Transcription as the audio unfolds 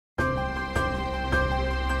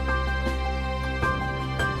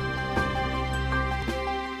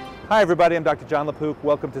Hi everybody, I'm Dr. Jon LaPook.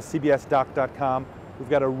 Welcome to CBSDoc.com. We've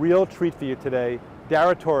got a real treat for you today.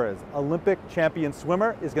 Dara Torres, Olympic champion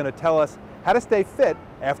swimmer, is going to tell us how to stay fit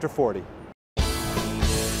after 40.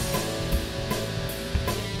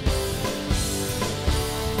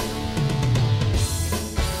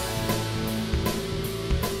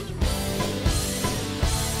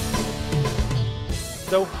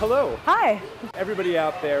 So, hello. Hi. Everybody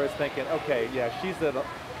out there is thinking, okay, yeah, she's a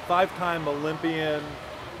five-time Olympian,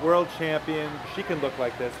 world champion. She can look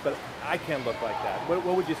like this, but I can't look like that. What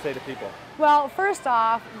would you say to people? Well, first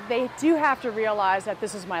off, they do have to realize that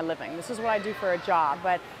this is my living. This is what I do for a job,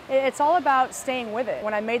 but it's all about staying with it.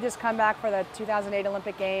 When I made this comeback for the 2008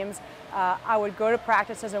 Olympic Games, I would go to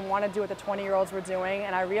practices and want to do what the 20-year-olds were doing,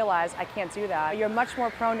 and I realized I can't do that. You're much more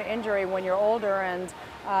prone to injury when you're older, and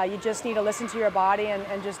you just need to listen to your body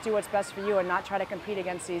and just do what's best for you and not try to compete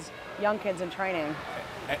against these young kids in training.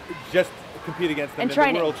 Just compete against them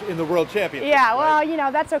in the world championship. Yeah, well, right? you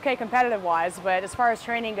know, that's okay competitive-wise, but as far as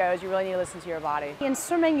training goes, you really need to listen to your body. In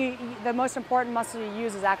swimming, the most important muscle you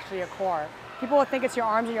use is actually your core. People will think it's your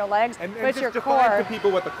arms and your legs, but it's your core. And just define to people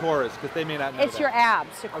what the core is, because they may not know It's your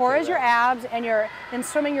abs. Your core is your abs, and in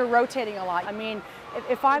swimming, you're rotating a lot. I mean,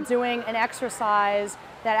 if I'm doing an exercise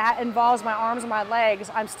that involves my arms and my legs,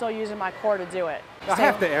 I'm still using my core to do it. I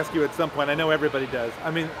have to ask you at some point, I know everybody does, I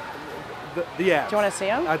mean, the abs. Do you want to see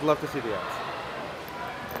them? I'd love to see the abs.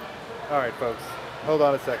 All right, folks, hold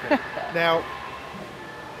on a second. Now,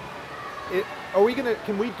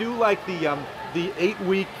 can we do like the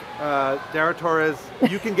 8-week Dara Torres,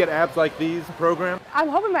 you can get abs like these program? I'm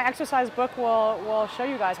hoping my exercise book will show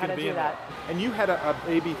you guys how to do that. And you had a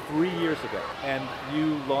baby 3 years ago, and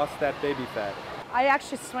you lost that baby fat. I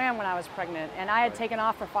actually swam when I was pregnant, and I had taken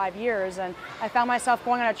off for 5 years, and I found myself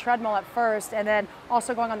going on a treadmill at first and then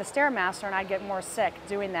also going on the Stairmaster, and I'd get more sick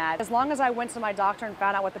doing that. As long as I went to my doctor and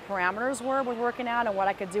found out what the parameters were with working out and what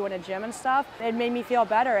I could do in a gym and stuff, it made me feel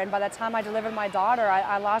better. And by the time I delivered my daughter,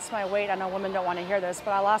 I lost my weight. I know women don't want to hear this,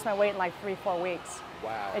 but I lost my weight in like 3-4 weeks.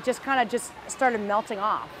 Wow. It just kind of started melting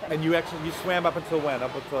off. And you swam up until when?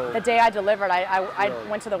 Up until the day I delivered, I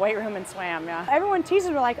went to the weight room and swam, yeah. Everyone teases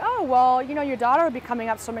me like, oh, well, you know, your daughter will be coming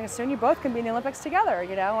up swimming soon. You both can be in the Olympics together,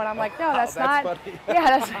 you know? And I'm like, no, that's not. Funny.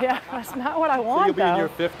 That's not what I want, so you'll be though. in your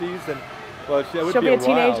 50s, and well, she'll be a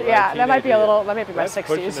teenager. Right? Yeah, that might be a little. That might be my 60s.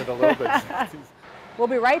 Pushing it a little bit. We'll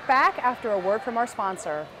be right back after a word from our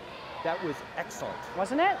sponsor. That was excellent,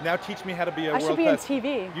 wasn't it? Now teach me how to be a world-class. I should be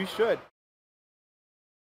in TV. You should.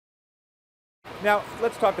 Now,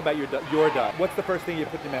 let's talk about your diet. What's the first thing you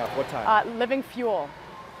put in your mouth? What time? Living Fuel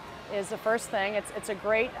is the first thing. It's a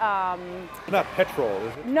great... Not petrol,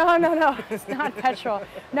 is it? No. It's not petrol.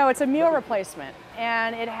 No, it's a meal replacement.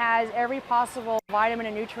 And it has every possible vitamin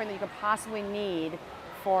and nutrient that you could possibly need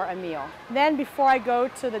for a meal. Then before I go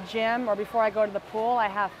to the gym or before I go to the pool, I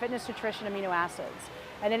have Fitness Nutrition amino acids.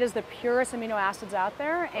 And it is the purest amino acids out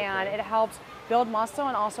there, and it helps build muscle,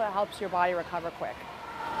 and also it helps your body recover quick.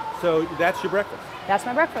 So that's your breakfast? That's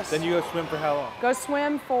my breakfast. Then you go swim for how long? Go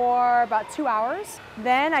swim for about 2 hours.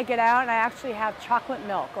 Then I get out and I actually have chocolate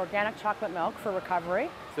milk, organic chocolate milk for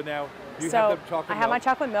recovery. So now you have the chocolate milk? I have my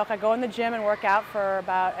chocolate milk. I go in the gym and work out for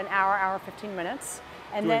about an hour, 15 minutes.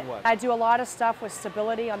 And Doing then what? I do a lot of stuff with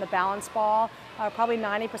stability on the balance ball. Probably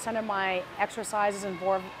 90% of my exercises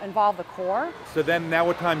involve the core. So then now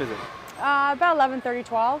what time is it? About 11:30,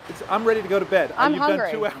 12. I'm ready to go to bed. I'm You've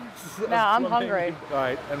hungry. done 2 hours. No, I'm hungry. All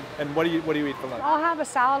right, and what do you eat for lunch? I'll have a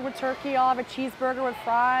salad with turkey. I'll have a cheeseburger with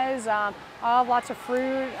fries. I'll have lots of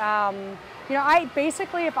fruit. You know,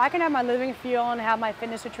 basically, if I can have my Living Fuel and have my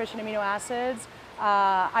Fitness Nutrition amino acids,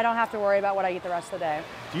 I don't have to worry about what I eat the rest of the day.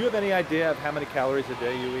 Do you have any idea of how many calories a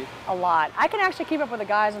day you eat? A lot. I can actually keep up with the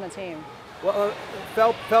guys on the team. Well,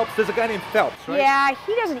 Phelps, there's a guy named Phelps, right? Yeah,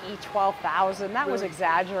 he doesn't eat 12,000. That was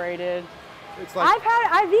exaggerated. It's like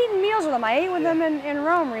I've eaten meals with him. I ate with him in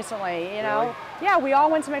Rome recently. You know, really? Yeah, we all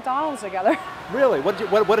went to McDonald's together. Really? What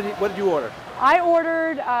did you order? I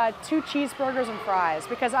ordered 2 cheeseburgers and fries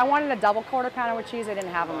because I wanted a double quarter pounder with cheese. They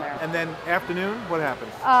didn't have them there. And then afternoon, what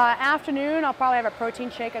happens? Afternoon, I'll probably have a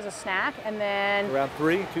protein shake as a snack, and then around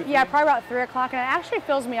 3, 2, 3? Yeah, probably about 3 o'clock, and it actually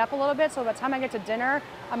fills me up a little bit. So by the time I get to dinner,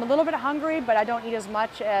 I'm a little bit hungry, but I don't eat as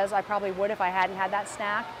much as I probably would if I hadn't had that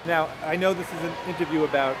snack. Now, I know this is an interview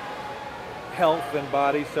about health and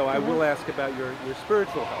body, so I will ask about your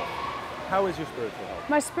spiritual health. How is your spiritual health?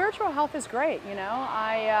 My spiritual health is great. You know,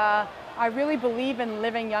 I really believe in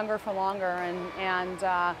living younger for longer, and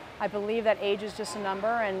I believe that age is just a number.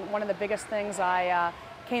 And one of the biggest things I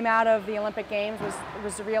came out of the Olympic Games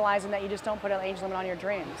was realizing that you just don't put an age limit on your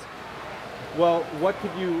dreams. Well, what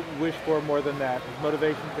could you wish for more than that?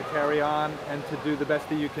 Motivation to carry on and to do the best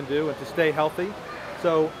that you can do and to stay healthy.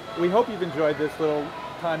 So we hope you've enjoyed this little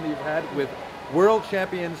time that you've had with world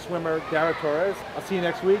champion swimmer Dara Torres. I'll see you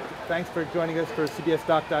next week. Thanks for joining us for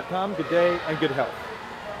CBSDoc.com. Good day and good health.